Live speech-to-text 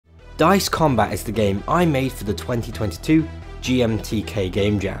Dice Combat is the game I made for the 2022 GMTK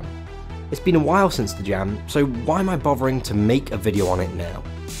Game Jam. It's been a while since the jam, so why am I bothering to make a video on it now?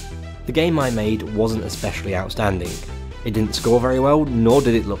 The game I made wasn't especially outstanding. It didn't score very well, nor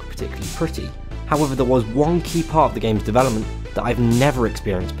did it look particularly pretty. However, there was one key part of the game's development that I've never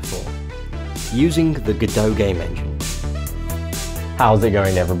experienced before: using the Godot game engine. How's it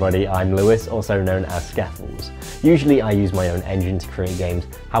going, everybody? I'm Lewis, also known as Skeffles. Usually I use my own engine to create games,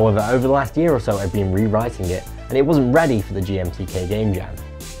 however over the last year or so I've been rewriting it and it wasn't ready for the GMTK Game Jam.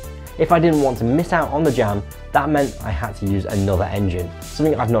 If I didn't want to miss out on the jam, that meant I had to use another engine,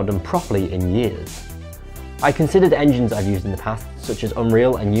 something I've not done properly in years. I considered engines I've used in the past, such as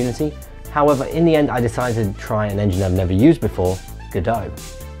Unreal and Unity, however in the end I decided to try an engine I've never used before, Godot.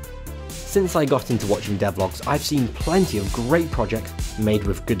 Since I got into watching devlogs, I've seen plenty of great projects made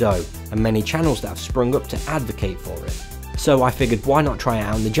with Godot, and many channels that have sprung up to advocate for it. So I figured why not try it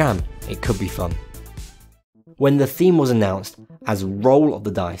out in the jam, it could be fun. When the theme was announced as roll of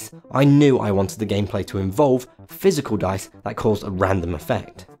the dice, I knew I wanted the gameplay to involve physical dice that caused a random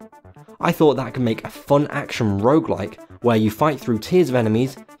effect. I thought that could make a fun action roguelike where you fight through tiers of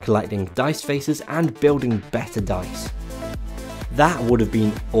enemies, collecting dice faces and building better dice. That would have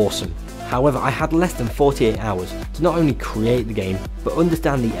been awesome. However, I had less than 48 hours to not only create the game, but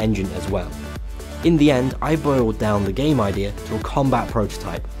understand the engine as well. In the end, I boiled down the game idea to a combat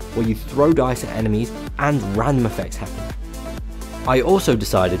prototype, where you throw dice at enemies and random effects happen. I also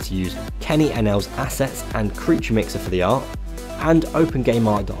decided to use Kenny NL's assets and Creature Mixer for the art, and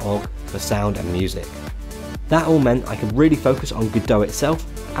OpenGameArt.org for sound and music. That all meant I could really focus on Godot itself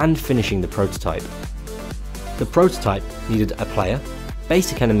and finishing the prototype. The prototype needed a player,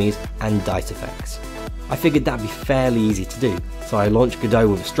 basic enemies and dice effects. I figured that'd be fairly easy to do, so I launched Godot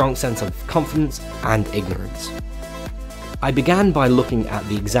with a strong sense of confidence and ignorance. I began by looking at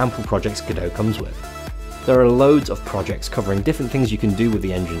the example projects Godot comes with. There are loads of projects covering different things you can do with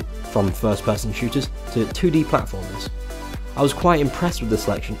the engine, from first-person shooters to 2D platformers. I was quite impressed with the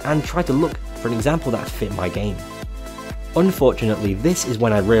selection and tried to look for an example that fit my game. Unfortunately, this is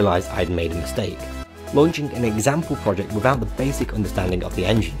when I realised I'd made a mistake, launching an example project without the basic understanding of the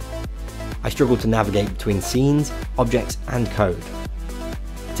engine. I struggled to navigate between scenes, objects and code.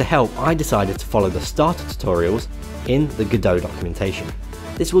 To help, I decided to follow the starter tutorials in the Godot documentation.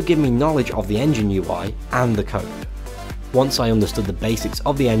 This will give me knowledge of the engine UI and the code. Once I understood the basics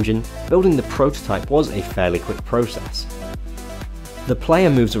of the engine, building the prototype was a fairly quick process. The player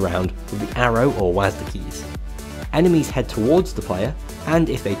moves around with the arrow or WASD keys. Enemies head towards the player, and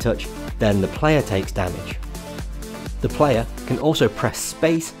if they touch, then the player takes damage. The player can also press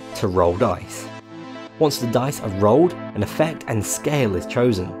space to roll dice. Once the dice are rolled, an effect and scale is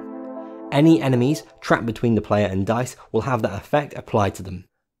chosen. Any enemies trapped between the player and dice will have that effect applied to them.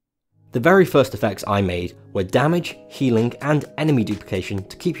 The very first effects I made were damage, healing and enemy duplication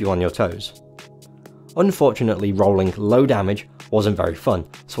to keep you on your toes. Unfortunately, rolling low damage wasn't very fun,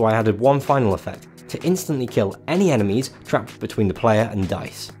 so I added one final effect to instantly kill any enemies trapped between the player and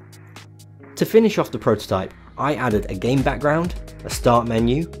dice. To finish off the prototype, I added a game background, a start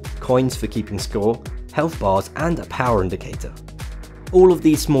menu, coins for keeping score, health bars and a power indicator. All of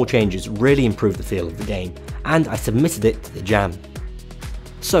these small changes really improved the feel of the game, and I submitted it to the jam.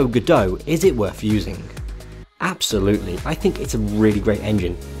 So Godot, is it worth using? Absolutely, I think it's a really great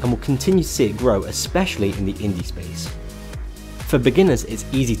engine and will continue to see it grow, especially in the indie space. For beginners, it's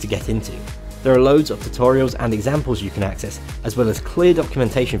easy to get into. There are loads of tutorials and examples you can access, as well as clear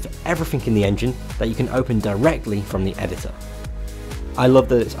documentation for everything in the engine that you can open directly from the editor. I love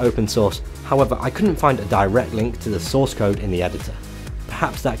that it's open source, however I couldn't find a direct link to the source code in the editor.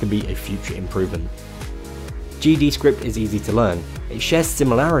 Perhaps that could be a future improvement. GDScript is easy to learn. It shares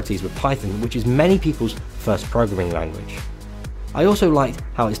similarities with Python, which is many people's first programming language. I also liked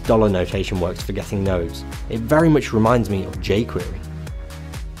how its dollar notation works for getting nodes. It very much reminds me of jQuery.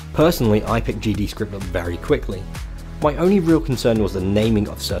 Personally, I picked GDScript up very quickly. My only real concern was the naming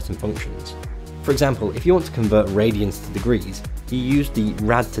of certain functions. For example, if you want to convert radians to degrees, you use the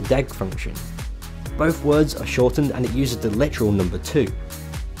rad to deg function. Both words are shortened and it uses the literal number 2.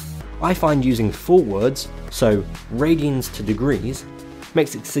 I find using full words, so radians to degrees,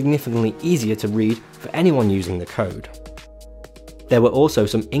 makes it significantly easier to read for anyone using the code. There were also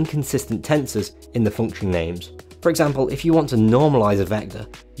some inconsistent tenses in the function names. For example, if you want to normalize a vector,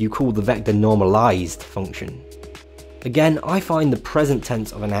 you call the vector normalized function. Again, I find the present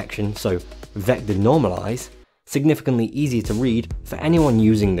tense of an action, so vector normalize, significantly easier to read for anyone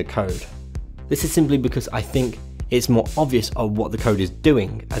using the code. This is simply because I think it's more obvious of what the code is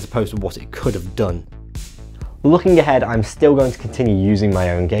doing as opposed to what it could have done. Looking ahead, I'm still going to continue using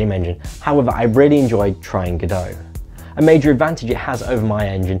my own game engine, however I really enjoyed trying Godot. A major advantage it has over my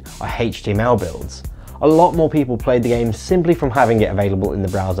engine are HTML builds. A lot more people played the game simply from having it available in the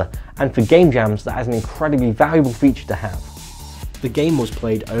browser, and for game jams that is an incredibly valuable feature to have. The game was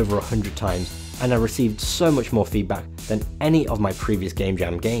played over 100 times, and I received so much more feedback than any of my previous game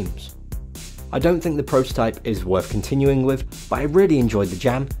jam games. I don't think the prototype is worth continuing with, but I really enjoyed the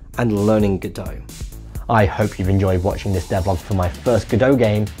jam and learning Godot. I hope you've enjoyed watching this devlog for my first Godot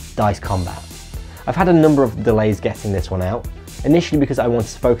game, Dice Combat. I've had a number of delays getting this one out, initially because I wanted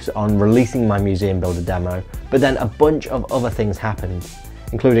to focus on releasing my Museum Builder demo, but then a bunch of other things happened,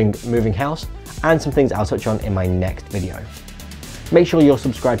 including moving house and some things I'll touch on in my next video. Make sure you're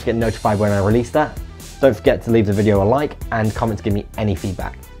subscribed to get notified when I release that. Don't forget to leave the video a like and comment to give me any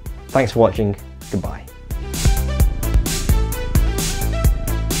feedback. Thanks for watching, goodbye.